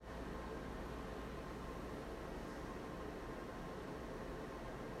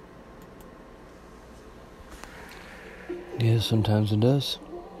Yeah, sometimes it does.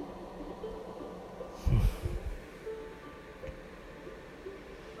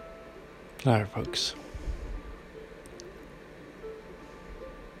 Alright, folks.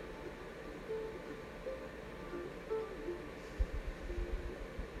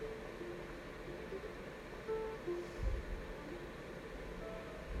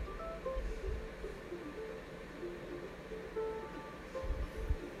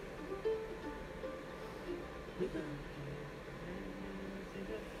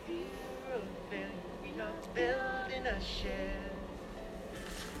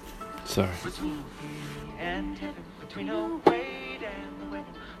 Sorry. Between a wait and wait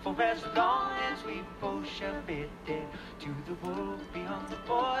for as long as we both shall be dead to the world beyond the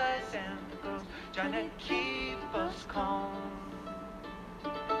boys and the girls trying to keep us calm.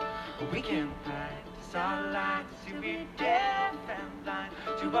 We can practice our lines to be deaf and blind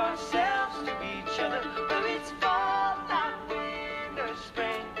to ourselves, to each other. But it's fall, not winter,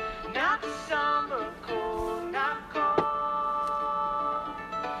 spring, not summer, cold, not cold.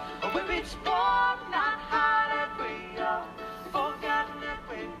 If it's warm, not hot, and we all forgotten that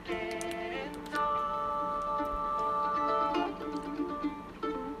we're getting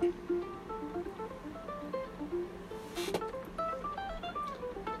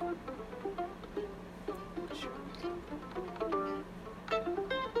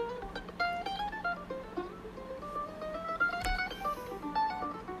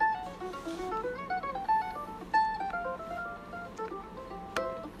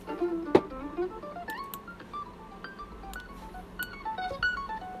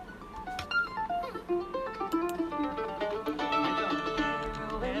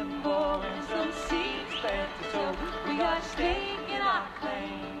staking our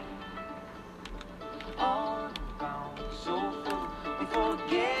claim on the ground so full we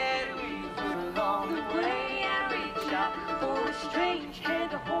forget we put along the way and reach out for a strange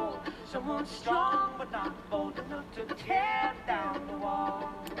hand to hold, someone strong but not bold enough to tear down the wall.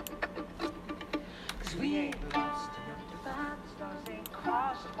 Cause we ain't lost enough to find the stars, ain't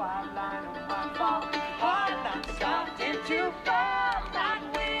crossed the wild line on my fall. Hard not stopped into fall, not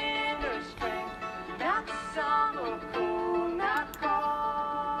winter, spring, not summer, cool, not cold.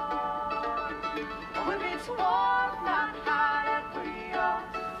 When it's warm, not hot, and we all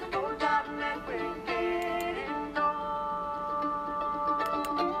forgotten that we're getting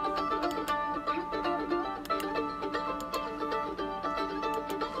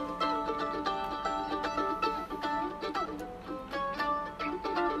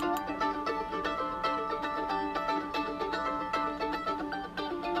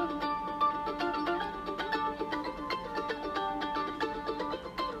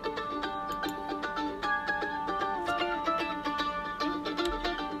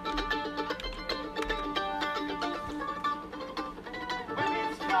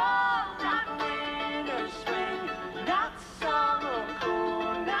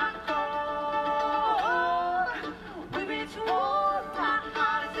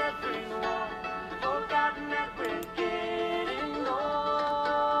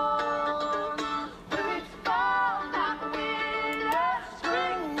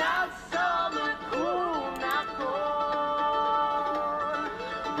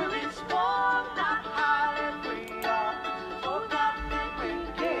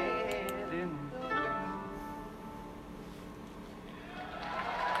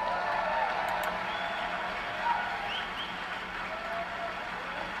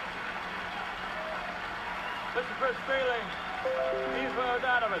Mr. Chris Feeling, Eastman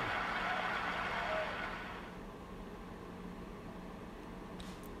O'Donovan.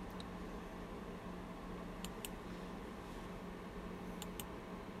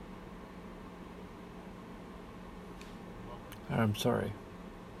 I'm sorry.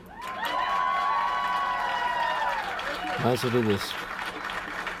 I also did this.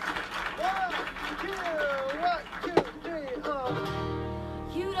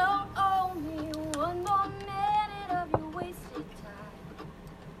 You don't owe me one more minute of your wasted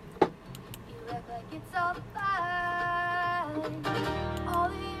time. You act like it's all fine. All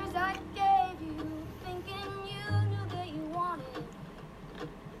the years I gave you, thinking you knew that you wanted.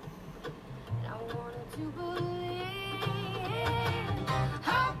 And I wanted to believe.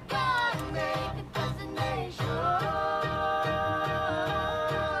 How can I make a destination?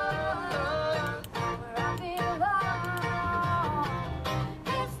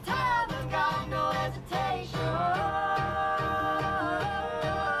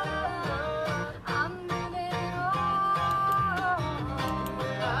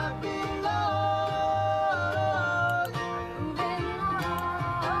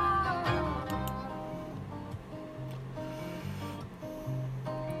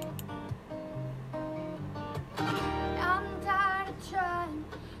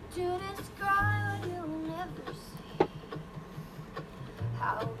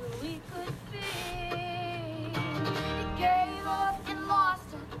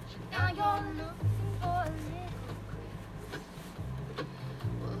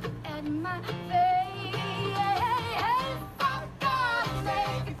 in my face. I've gotta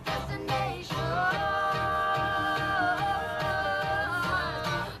make a destination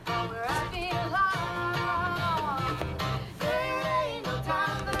where I belong. There ain't no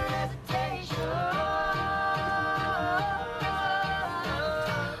time for hesitation.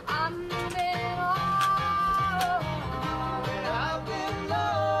 I'm moving on where I've been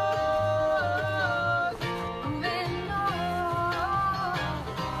lost. Moving on.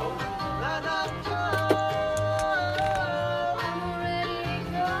 And I've done. I'm already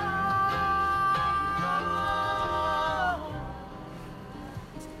gone.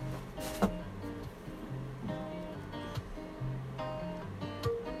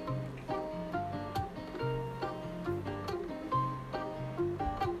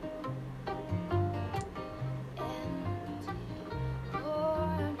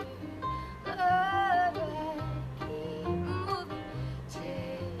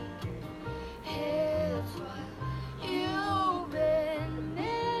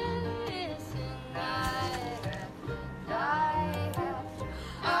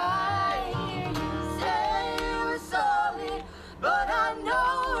 But I know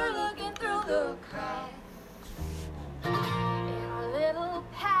we're looking through the cracks in a little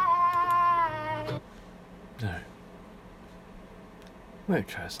patch. Alright. Might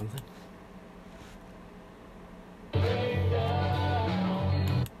try something.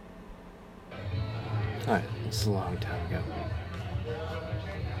 Alright, this is a long time ago.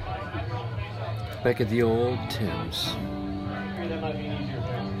 Back at the old Tim's.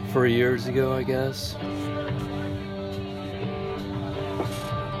 4 years ago, I guess.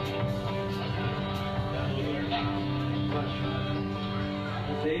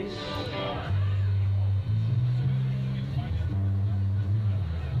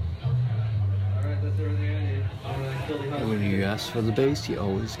 And when you ask for the bass, you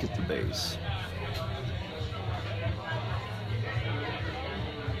always get the bass.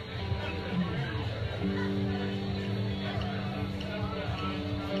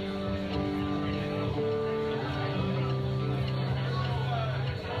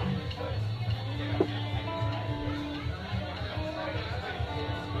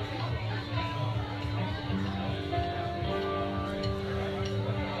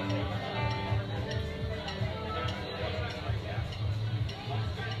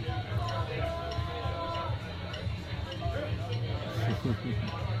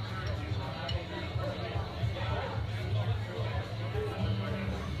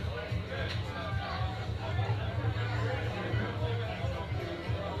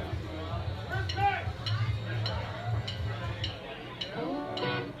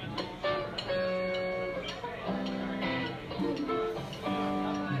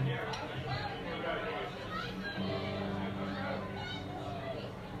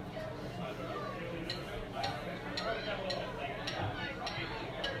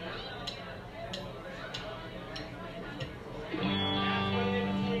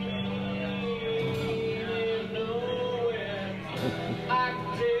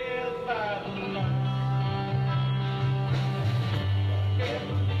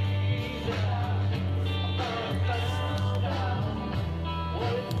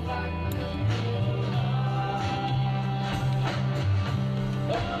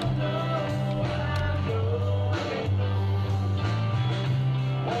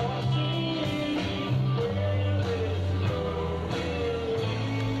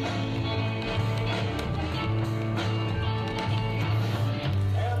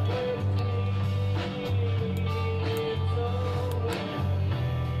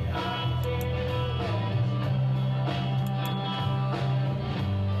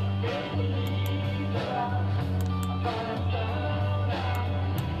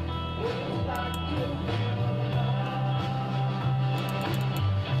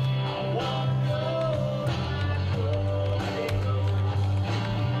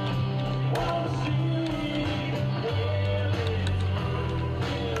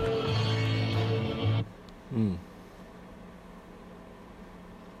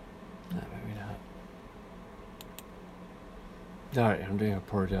 Maybe not. Alright, I'm doing a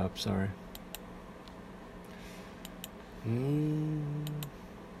poor job, sorry.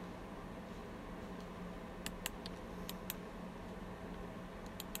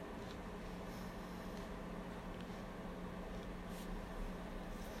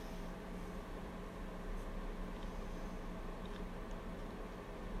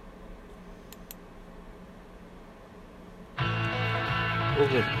 We'll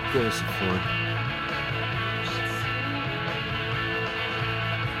give us a Ford.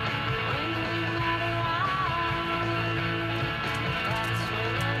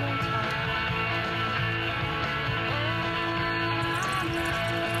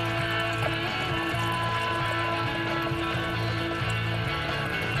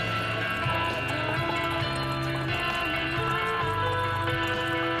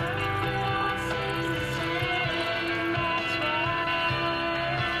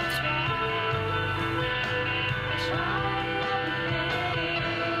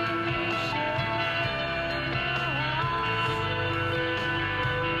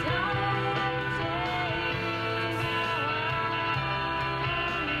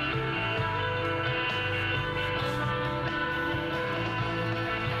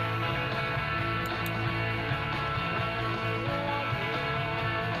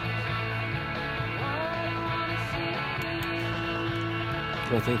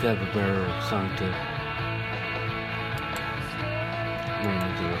 So I think I have a better song to. I'm gonna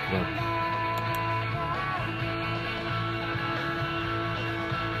need to look it up.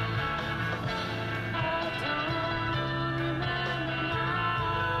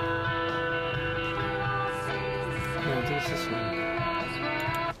 No, I think it's this one.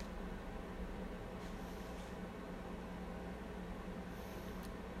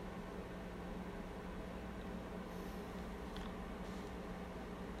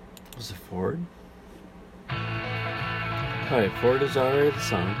 Was it Ford? Alright, Ford is already the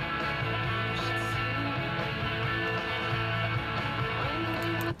song.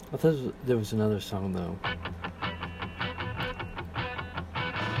 I thought there was another song though.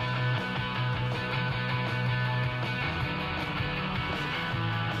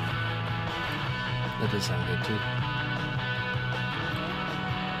 That does sound good too.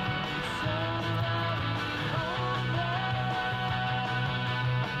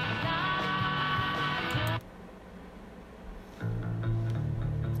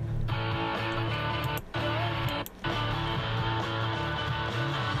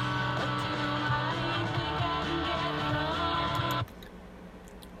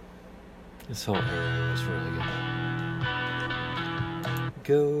 This whole area was really good.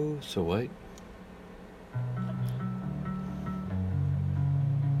 Go So White.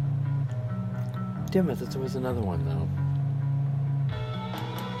 Damn it, there was another one though.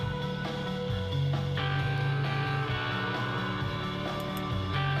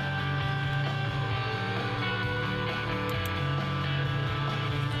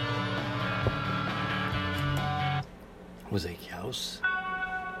 Was it House?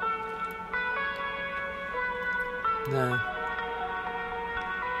 Nah.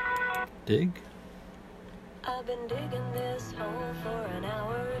 Dig? I've been digging this hole for an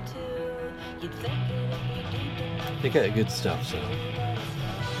hour or two. You'd think it would be deep enough. They got good stuff, so.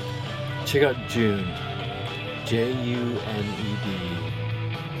 Check out June. Juned.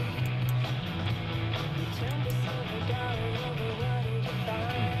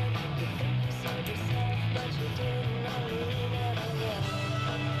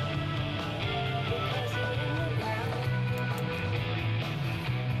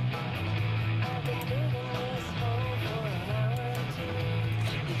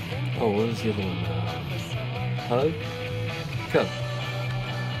 Oh, what was the other one? Hug? Cup.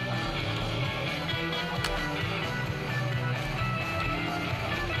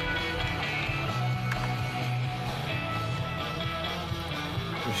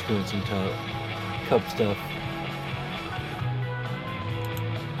 We're just doing some cup stuff.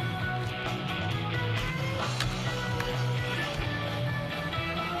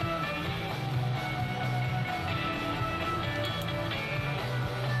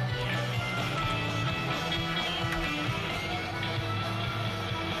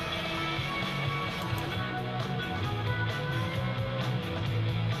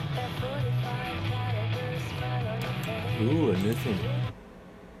 Ooh, a new thing.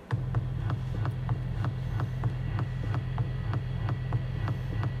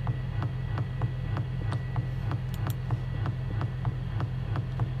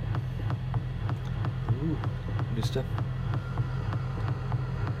 Ooh, new stuff.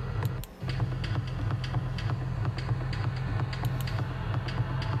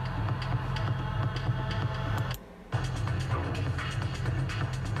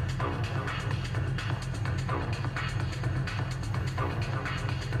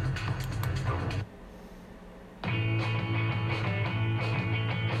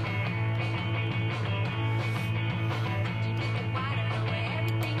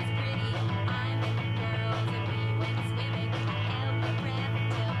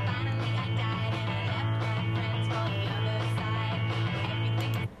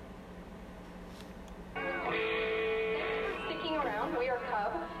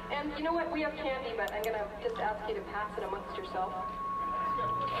 And you know what? We have candy, but I'm going to just ask you to pass it amongst yourself.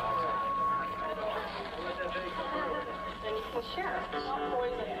 And you can share. They're not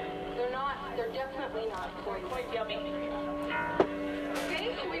poison. They're definitely not poison. Quite yummy.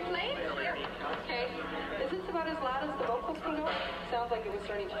 Okay, should we play? Okay. Is this about as loud as the vocals can go? Sounds like it was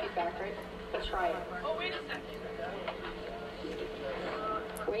starting to feedback, right? Let's try it. Oh, wait a second.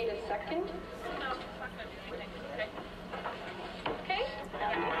 Wait a second. Okay.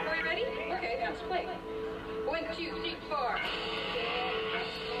 Are we ready? Okay, let's play. 1, 2, 3, 4.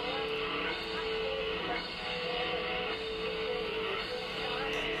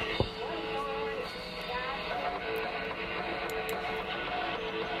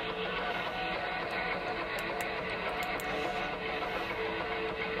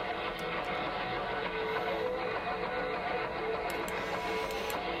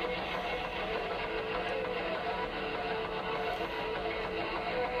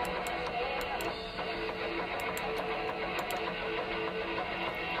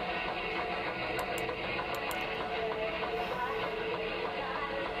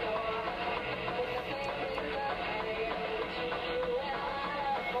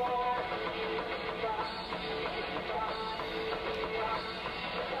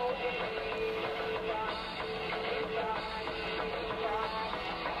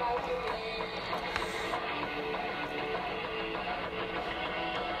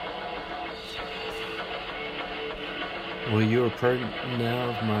 Well, you are part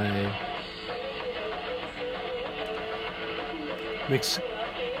now of my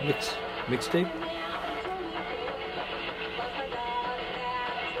mixtape.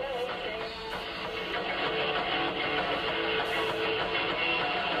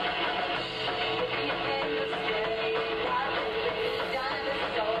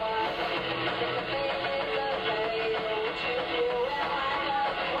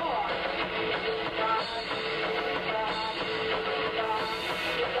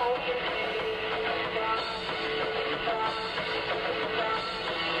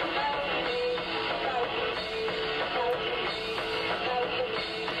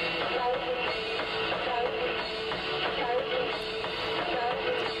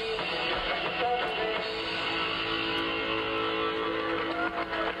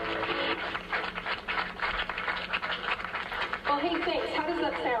 Oh, hey, thanks. How does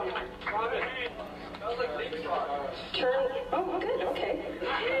that sound? Turn. Oh, good. Okay.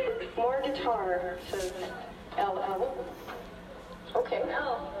 More guitar, says LL. Okay.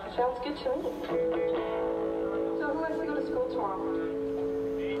 Sounds good to me. So who has to go to school tomorrow?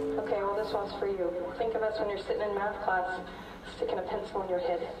 Okay, well, this one's for you. Think of us when you're sitting in math class, sticking a pencil in your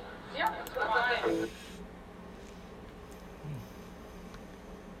head. Yeah.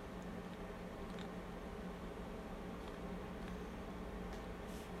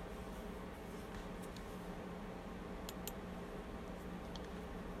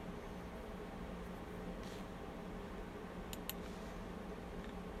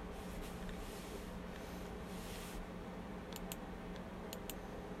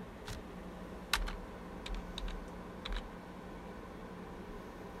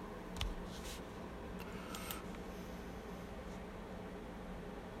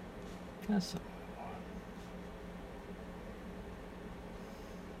 That's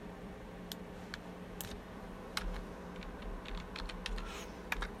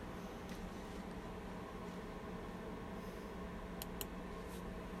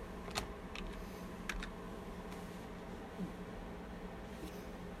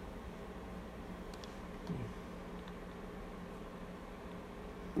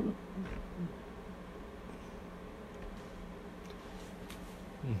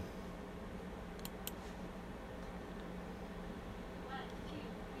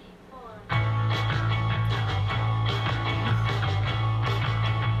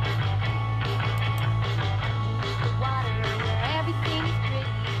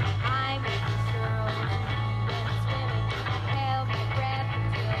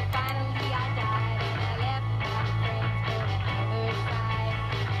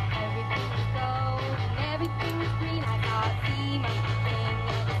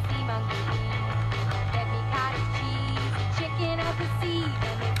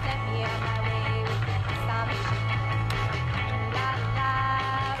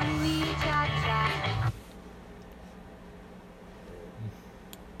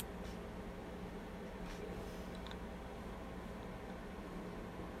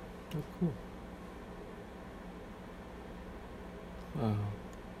oh, cool. Wow.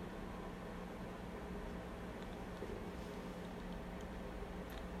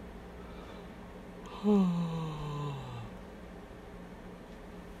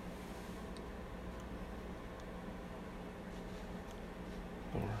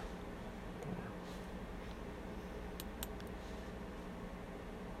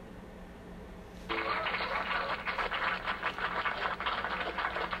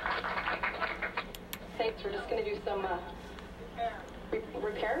 Thanks. We're just going to do some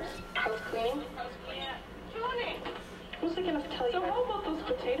repairs, house cleaning. What was I going to tell you? So how about those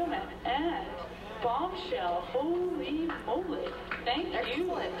potato men and Bombshell? Holy moly. Thank you.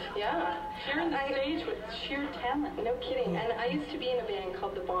 Excellent. Yeah. Sharing the stage with sheer talent. No kidding. And I used to be in a band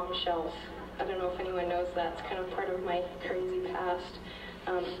called the Bombshells. I don't know if anyone knows that. It's kind of part of my crazy past.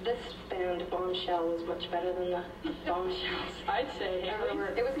 This band, Bombshell, was much better than the Bombshells. I'd say.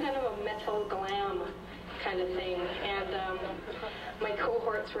 It was kind of a metal glam kind of thing. And my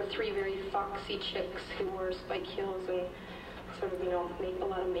cohorts were three very foxy chicks who wore spike heels and sort of, make a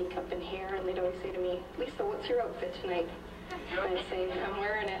lot of makeup and hair. And they'd always say to me, Lisa, what's your outfit tonight? I'd say, I'm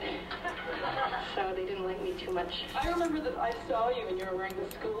wearing it. So they didn't like me too much. I remember that I saw you and you were wearing the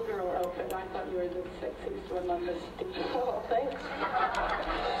schoolgirl outfit. I thought you were the sexiest one on the stage. Oh, thanks.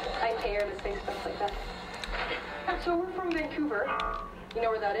 I pay her to say stuff like that. So we're from Vancouver. You know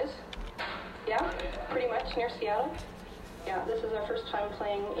where that is? Yeah? Pretty much near Seattle? Yeah, this is our first time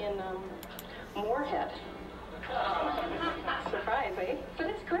playing in Moorhead. Surprise, eh?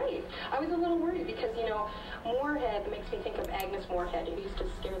 But it's great. I was a little worried because, Moorhead makes me think of Agnes Moorehead, who used to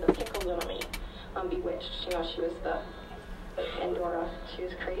scare the pickles out of me on Bewitched. She was the And Dora, she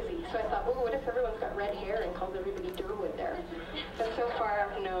was crazy. So I thought, well, what if everyone's got red hair and calls everybody Durwood there? But so far,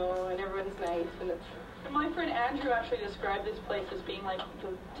 no, and everyone's nice, and it's... My friend Andrew actually described this place as being like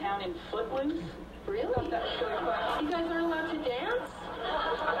the town in Footloose. Really? I thought that was really fun. You guys aren't allowed to dance?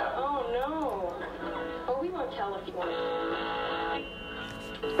 Oh, no. Oh, we won't tell if you want.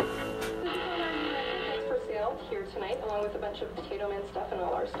 This is our for sale here tonight, along with a bunch of Potato Man stuff and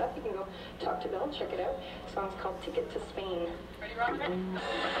all our stuff. You can go talk to Bill, check it out. The song's called Ticket to Spain. Ready, Robert?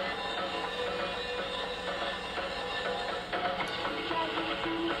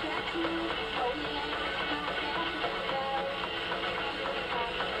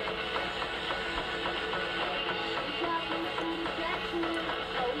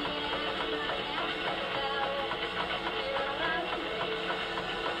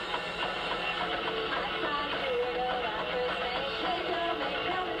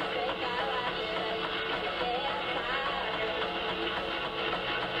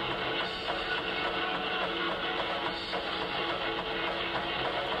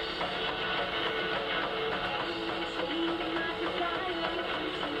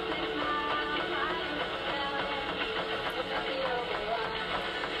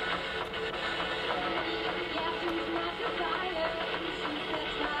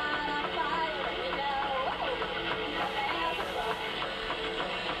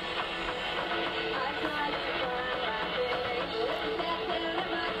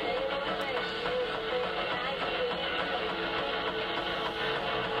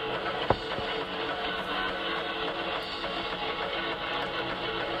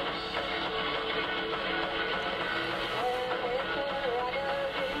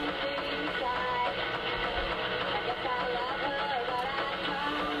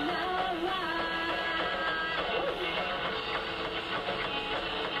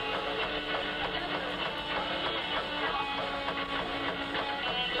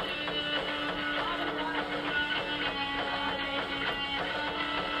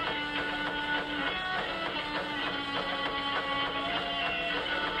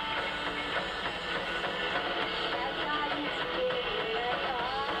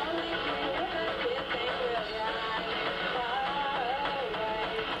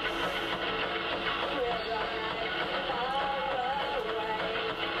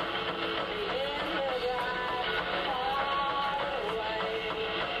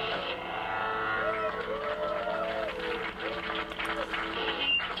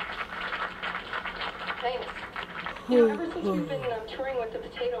 You know, ever since we've been touring with the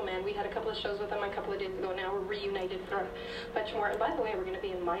Potato Man, we had a couple of shows with them a couple of days ago. Now we're reunited for a bunch more. And by the way, we're going to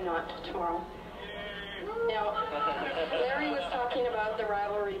be in Minot tomorrow. Now, Larry was talking about the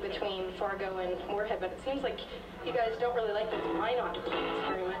rivalry between Fargo and Moorhead, but it seems like you guys don't really like those Minot planes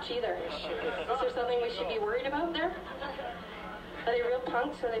very much either. Is there something we should be worried about there? Are they real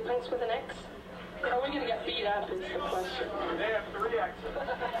punks? Are they punks with an X? Are we going to get beat up is the question. They have 3 X's.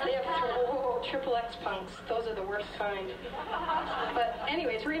 They have triple X punks. Those are the worst kind. But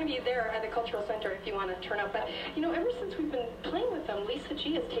anyways, we're going to be there at the Cultural Center if you want to turn up. But, you know, ever since we've been playing with them, Lisa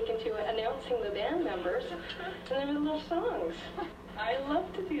G has taken to announcing the band members and their little songs. I love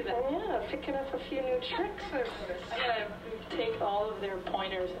to do that. Yeah, picking up a few new tricks. I'm going to take all of their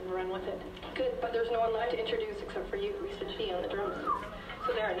pointers and run with it. Good, but there's no one left to introduce except for you, Lisa G, on the drums.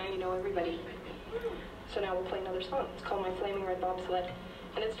 So there, now you know everybody. So now we'll play another song. It's called My Flaming Red Bobsled.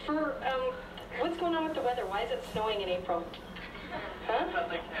 And it's for, what's going on with the weather? Why is it snowing in April? Huh?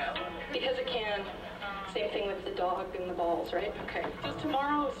 Because it can. Same thing with the dog and the balls, right? Okay. Does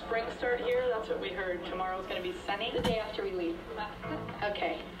tomorrow spring start here? That's what we heard. Tomorrow's going to be sunny. The day after we leave.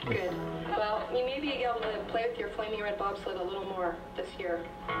 Okay, good. Well, you may be able to play with your Flaming Red Bobsled a little more this year.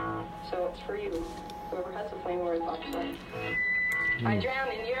 So it's for you, whoever has a Flaming Red Bobsled. I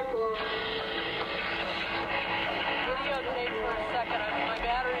drowned in your pool. Videotape for a second. My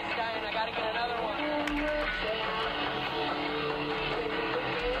battery's dying. I gotta get another one.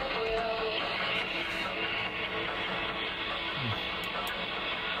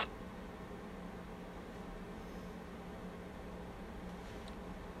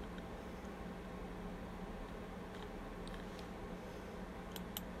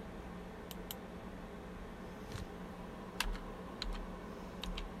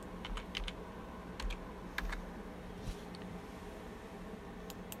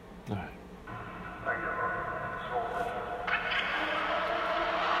 All right.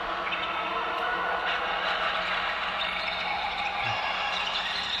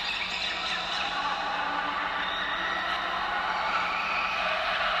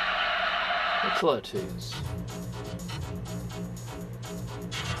 That's a lot of twos.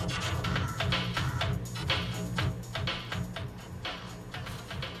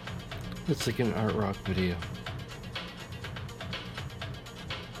 It's like an art rock video.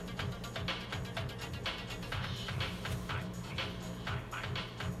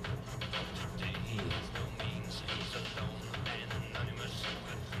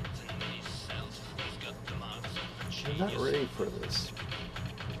 I'm not ready for this.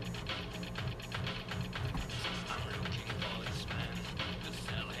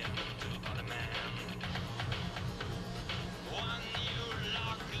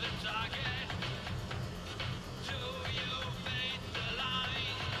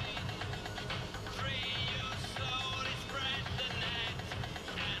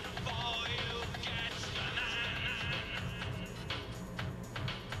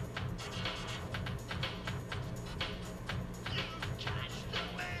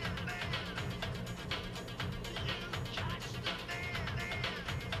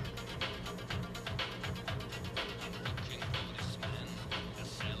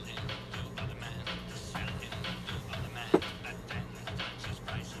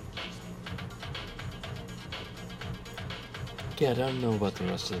 Yeah, I don't know about the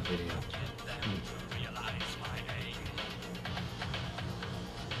rest of the video.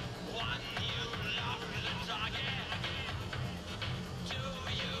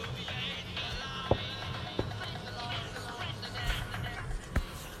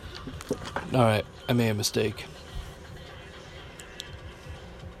 Alright, I made a mistake.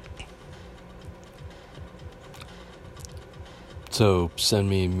 So send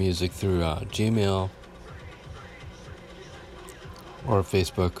me music through Gmail or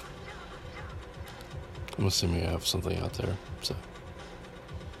Facebook. I'm assuming I have something out there, so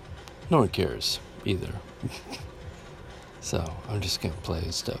no one cares either. So I'm just gonna play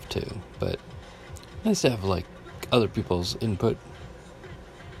stuff too, but nice to have like other people's input.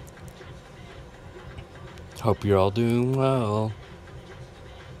 Hope you're all doing well.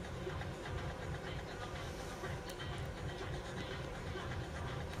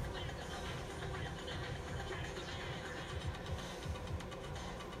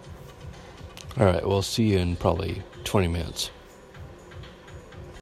 Alright, we'll see you in probably 20 minutes.